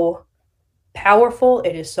so powerful.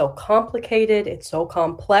 It is so complicated. It's so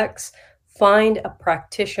complex. Find a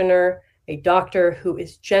practitioner, a doctor who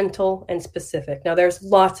is gentle and specific. Now, there's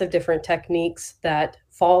lots of different techniques that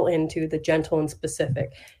fall into the gentle and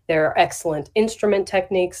specific. There are excellent instrument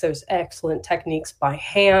techniques. There's excellent techniques by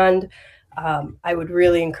hand. I would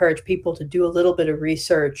really encourage people to do a little bit of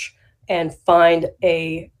research and find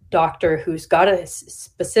a doctor who's got a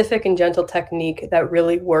specific and gentle technique that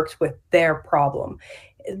really works with their problem.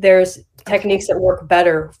 There's techniques that work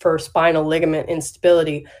better for spinal ligament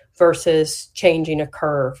instability versus changing a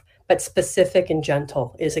curve, but specific and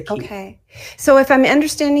gentle is a key. Okay. So if I'm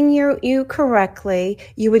understanding you correctly,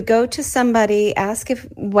 you would go to somebody, ask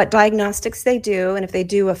what diagnostics they do, and if they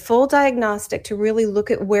do a full diagnostic to really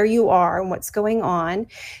look at where you are and what's going on,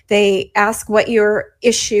 they ask what your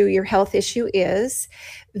health issue is.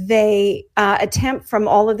 They attempt from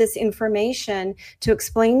all of this information to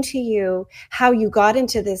explain to you how you got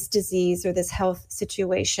into this disease or this health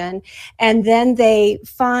situation. And then they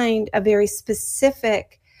find a very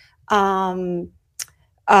specific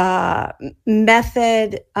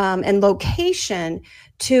method and location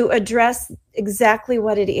to address exactly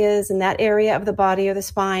what it is in that area of the body or the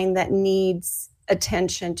spine that needs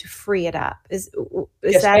attention to free it up. Is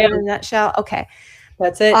Yes, that ma'am. in a nutshell? Okay.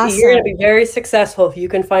 That's it. Awesome. You're going to be very successful if you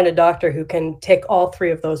can find a doctor who can tick all three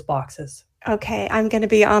of those boxes. Okay, I'm going to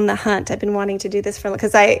be on the hunt. I've been wanting to do this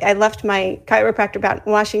because I left my chiropractor about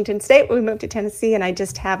Washington State. We moved to Tennessee, and I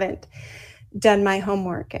just haven't done my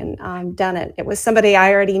homework and done it. It was somebody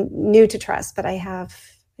I already knew to trust, but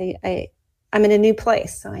I'm in a new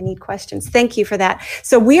place, so I need questions. Thank you for that.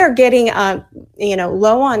 So we are getting,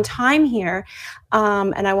 low on time here,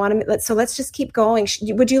 and I want to. Let's just keep going.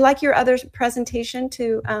 Would you like your other presentation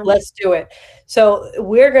to? Let's do it. So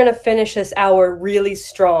we're going to finish this hour really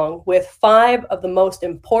strong with 5 of the most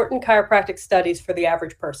important chiropractic studies for the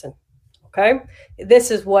average person. Okay,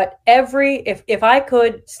 this is what if I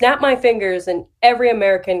could snap my fingers and every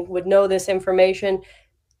American would know this information,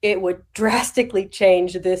 it would drastically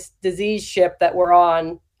change this disease ship that we're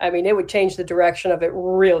on. I mean, it would change the direction of it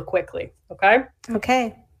real quickly. Okay?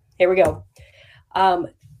 Okay. Here we go.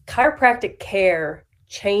 Chiropractic care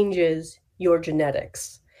changes your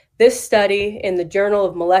genetics. This study in the Journal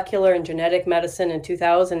of Molecular and Genetic Medicine in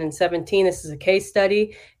 2017, this is a case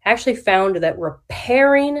study, actually found that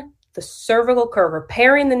repairing the cervical curve,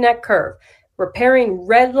 repairing the neck curve, repairing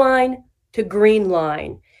red line to green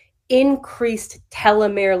line, increased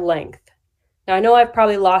telomere length. Now, I know I've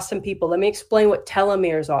probably lost some people. Let me explain what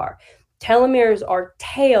telomeres are. Telomeres are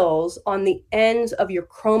tails on the ends of your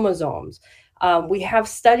chromosomes. We have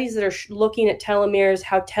studies that are looking at telomeres,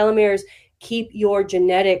 how telomeres keep your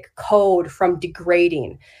genetic code from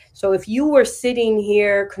degrading. So if you were sitting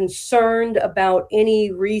here concerned about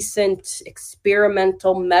any recent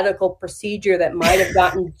experimental medical procedure that might have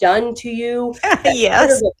gotten done to you, that could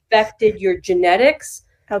have affected your genetics,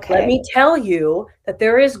 let me tell you that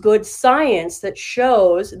there is good science that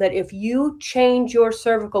shows that if you change your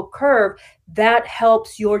cervical curve, that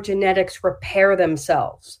helps your genetics repair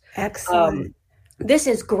themselves. Excellent. This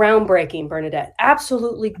is groundbreaking, Bernadette.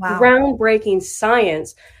 Absolutely groundbreaking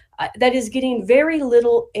science that is getting very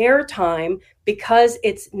little airtime because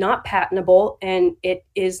it's not patentable and it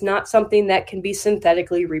is not something that can be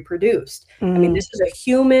synthetically reproduced. I mean, this is a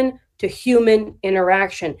human to human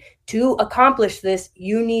interaction. To accomplish this,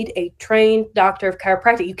 you need a trained doctor of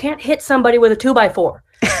chiropractic. You can't hit somebody with a 2x4.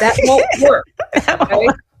 That won't work. Okay?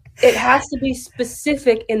 It has to be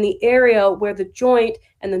specific in the area where the joint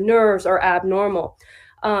and the nerves are abnormal.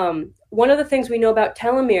 One of the things we know about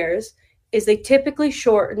telomeres is they typically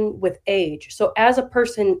shorten with age. So as a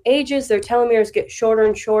person ages, their telomeres get shorter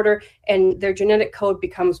and shorter, and their genetic code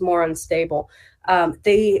becomes more unstable.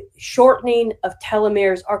 The shortening of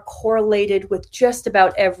telomeres are correlated with just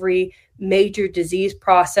about every major disease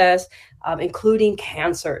process, including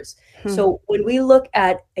cancers. So when we look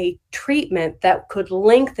at a treatment that could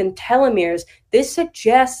lengthen telomeres, this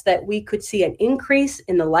suggests that we could see an increase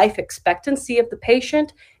in the life expectancy of the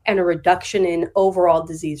patient and a reduction in overall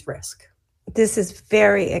disease risk. This is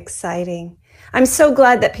very exciting. I'm so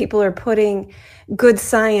glad that people are putting good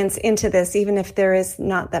science into this, even if there is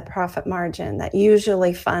not that profit margin that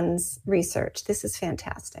usually funds research. This is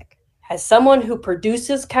fantastic. As someone who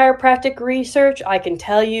produces chiropractic research, I can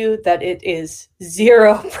tell you that it is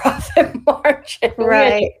zero profit margin.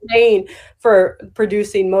 Right. We get paid for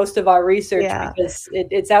producing most of our research because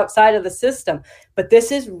it's outside of the system. But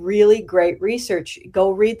this is really great research. Go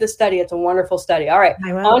read the study. It's a wonderful study. All right,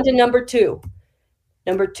 on to number two.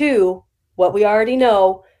 Number two, what we already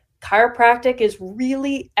know, chiropractic is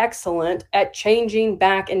really excellent at changing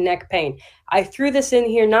back and neck pain. I threw this in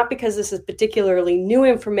here not because this is particularly new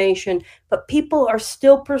information, but people are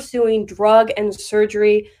still pursuing drug and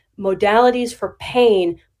surgery modalities for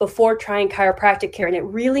pain before trying chiropractic care, and it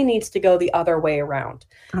really needs to go the other way around.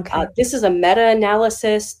 Okay. This is a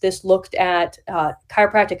meta-analysis. This looked at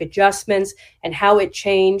chiropractic adjustments and how it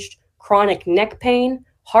changed chronic neck pain,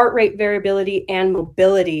 heart rate variability, and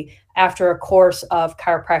mobility after a course of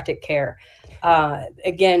chiropractic care.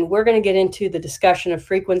 Again, we're going to get into the discussion of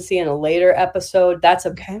frequency in a later episode. That's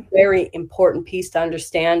a very important piece to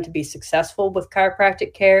understand to be successful with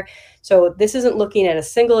chiropractic care. So this isn't looking at a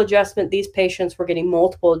single adjustment. These patients were getting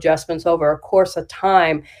multiple adjustments over a course of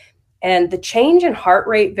time. And the change in heart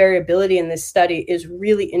rate variability in this study is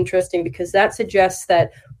really interesting because that suggests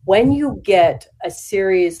that when you get a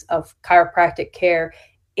series of chiropractic care,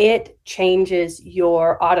 it changes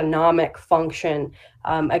your autonomic function.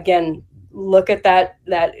 Again, look at that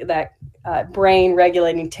brain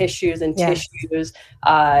regulating tissues and tissues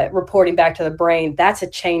reporting back to the brain. That's a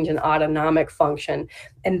change in autonomic function.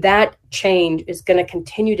 And that change is going to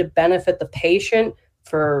continue to benefit the patient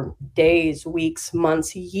for days, weeks,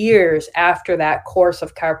 months, years after that course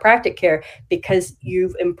of chiropractic care because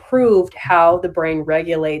you've improved how the brain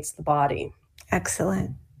regulates the body.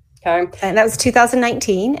 Excellent. Okay. And that was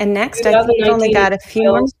 2019. And next, I think we've only got a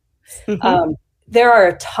few more. There are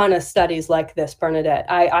a ton of studies like this, Bernadette.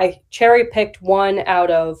 I cherry picked one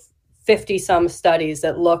out of 50 some studies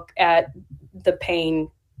that look at the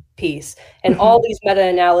pain piece. And all these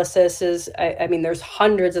meta-analyses, I mean, there's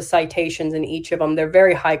hundreds of citations in each of them. They're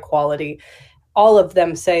very high quality. All of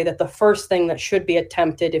them say that the first thing that should be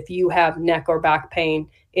attempted if you have neck or back pain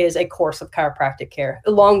is a course of chiropractic care,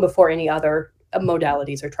 long before any other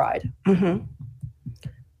modalities are tried.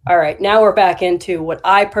 All right, now we're back into what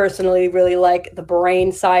I personally really like, the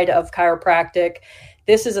brain side of chiropractic.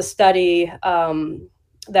 This is a study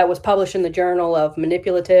that was published in the Journal of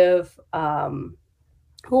Manipulative. I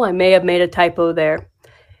may have made a typo there.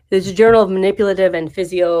 There's a Journal of Manipulative and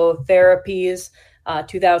Physiotherapies,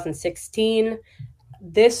 2016.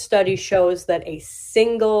 This study shows that a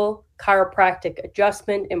single chiropractic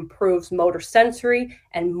adjustment improves motor sensory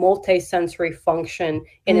and multisensory function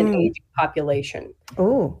in an aging population.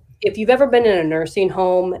 Oh, if you've ever been in a nursing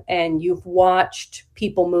home and you've watched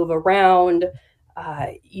people move around,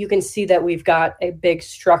 you can see that we've got a big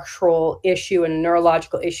structural issue and a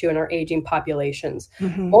neurological issue in our aging populations.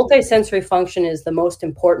 Multisensory function is the most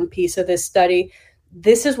important piece of this study.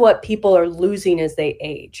 This is what people are losing as they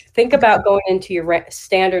age. Think about going into your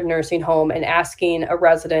standard nursing home and asking a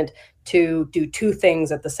resident to do two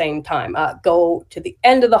things at the same time. Go to the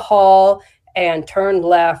end of the hall and turn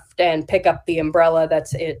left and pick up the umbrella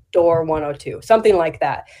that's at door 102, something like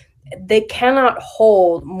that. They cannot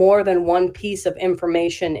hold more than one piece of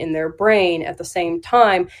information in their brain at the same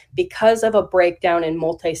time because of a breakdown in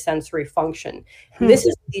multisensory function. This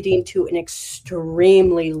is leading to an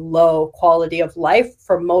extremely low quality of life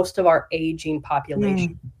for most of our aging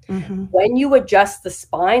population. When you adjust the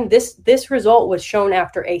spine, this result was shown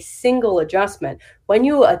after a single adjustment. When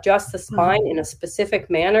you adjust the spine in a specific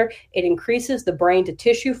manner, it increases the brain to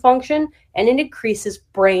tissue function and it increases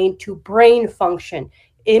brain to brain function,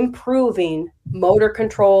 improving motor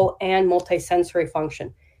control and multisensory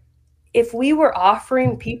function. If we were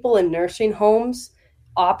offering people in nursing homes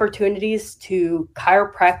opportunities to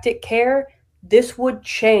chiropractic care, this would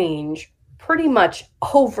change pretty much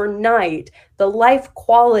overnight the life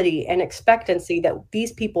quality and expectancy that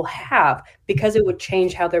these people have, because it would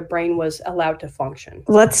change how their brain was allowed to function.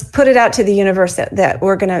 Let's put it out to the universe that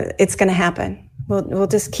it's going to happen. We'll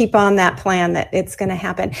just keep on that plan that it's going to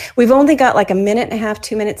happen. We've only got like a minute and a half,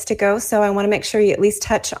 2 minutes to go. So I want to make sure you at least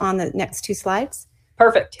touch on the next two slides.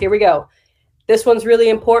 Perfect. Here we go. This one's really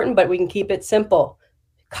important, but we can keep it simple.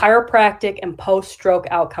 Chiropractic and post-stroke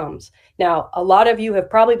outcomes. Now, a lot of you have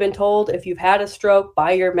probably been told if you've had a stroke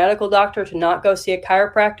by your medical doctor to not go see a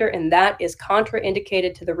chiropractor, and that is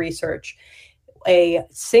contraindicated to the research. A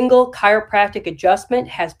single chiropractic adjustment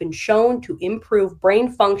has been shown to improve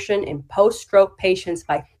brain function in post-stroke patients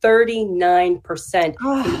by 39% in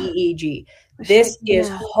EEG. This is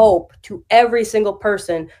hope to every single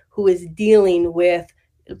person who is dealing with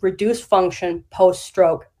reduced function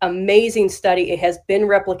post-stroke. Amazing study. It has been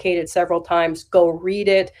replicated several times. Go read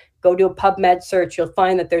it. Go do a PubMed search. You'll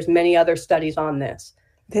find that there's many other studies on this.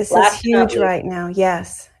 This is huge right now.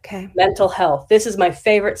 Yes. Okay. Mental health. This is my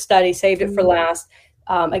favorite study. Saved it for last.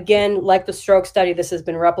 Again, like the stroke study, this has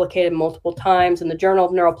been replicated multiple times. In the Journal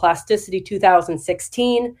of Neuroplasticity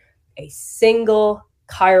 2016, a single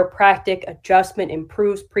chiropractic adjustment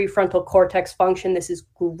improves prefrontal cortex function. This is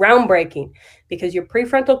groundbreaking because your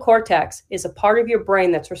prefrontal cortex is a part of your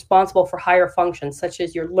brain that's responsible for higher functions, such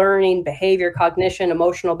as your learning, behavior, cognition,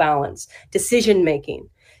 emotional balance, decision-making.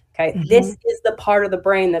 Okay, this is the part of the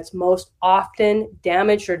brain that's most often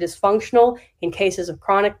damaged or dysfunctional in cases of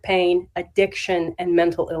chronic pain, addiction, and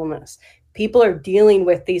mental illness. People are dealing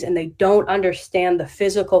with these and they don't understand the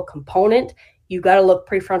physical component. You got to look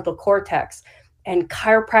prefrontal cortex. And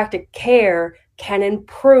chiropractic care can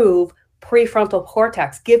improve prefrontal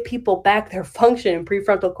cortex, give people back their function in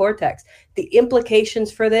prefrontal cortex. The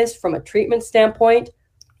implications for this from a treatment standpoint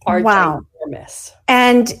are enormous.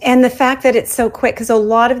 And the fact that it's so quick, because a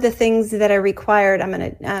lot of the things that are required, I'm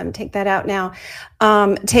going to take that out now,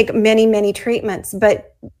 take many, many treatments.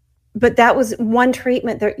 But that was one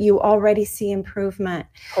treatment that you already see improvement.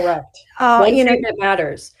 Correct. One treatment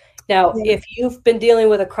matters. Now, if you've been dealing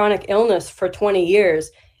with a chronic illness for 20 years,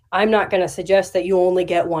 I'm not going to suggest that you only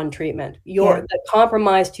get one treatment. The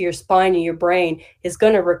compromise to your spine and your brain is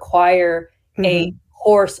going to require a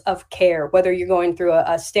course of care, whether you're going through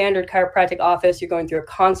a standard chiropractic office, you're going through a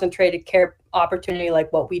concentrated care opportunity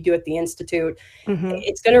like what we do at the Institute.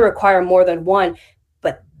 It's going to require more than one.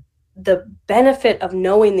 But the benefit of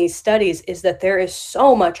knowing these studies is that there is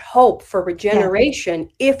so much hope for regeneration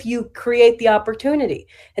if you create the opportunity.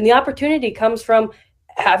 And the opportunity comes from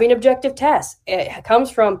having objective tests. It comes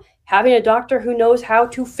from having a doctor who knows how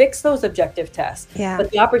to fix those objective tests. But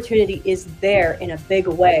the opportunity is there in a big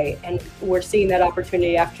way. And we're seeing that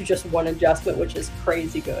opportunity after just one adjustment, which is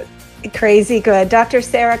crazy good. Crazy good. Dr.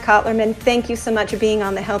 Sarah Kotlerman, thank you so much for being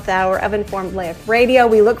on the Health Hour of Informed Life Radio.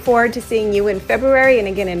 We look forward to seeing you in February and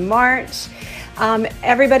again in March.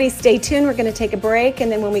 Everybody stay tuned. We're going to take a break. And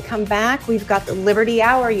then when we come back, we've got the Liberty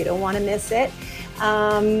Hour. You don't want to miss it.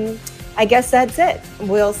 I guess that's it.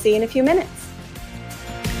 We'll see you in a few minutes.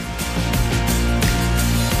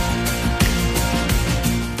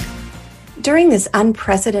 During this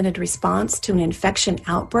unprecedented response to an infection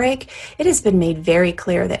outbreak, it has been made very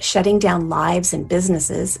clear that shutting down lives and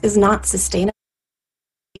businesses is not sustainable.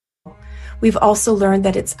 We've also learned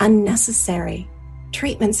that it's unnecessary.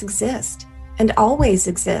 Treatments exist and always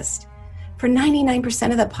exist. For 99%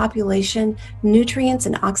 of the population, nutrients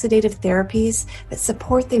and oxidative therapies that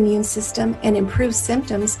support the immune system and improve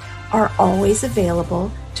symptoms are always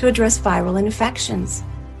available to address viral infections.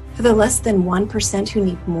 For the less than 1% who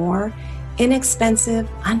need more, inexpensive,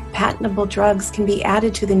 unpatentable drugs can be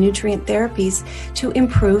added to the nutrient therapies to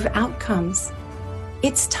improve outcomes.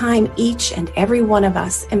 It's time each and every one of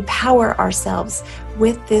us empower ourselves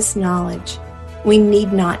with this knowledge. We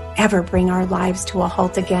need not ever bring our lives to a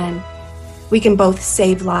halt again. We can both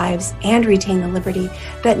save lives and retain the liberty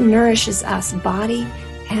that nourishes us body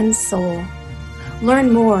and soul.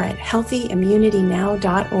 Learn more at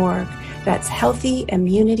healthyimmunitynow.org. That's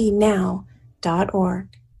healthyimmunitynow.org.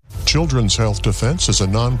 Children's Health Defense is a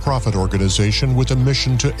nonprofit organization with a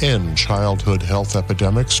mission to end childhood health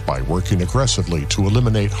epidemics by working aggressively to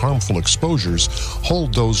eliminate harmful exposures,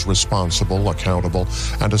 hold those responsible accountable,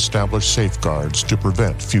 and establish safeguards to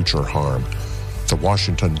prevent future harm. The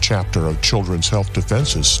Washington chapter of Children's Health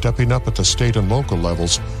Defense is stepping up at the state and local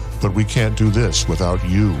levels, but we can't do this without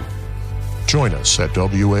you. Join us at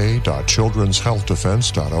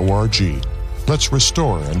wa.childrenshealthdefense.org. Let's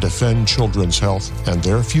restore and defend children's health and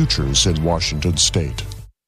their futures in Washington State.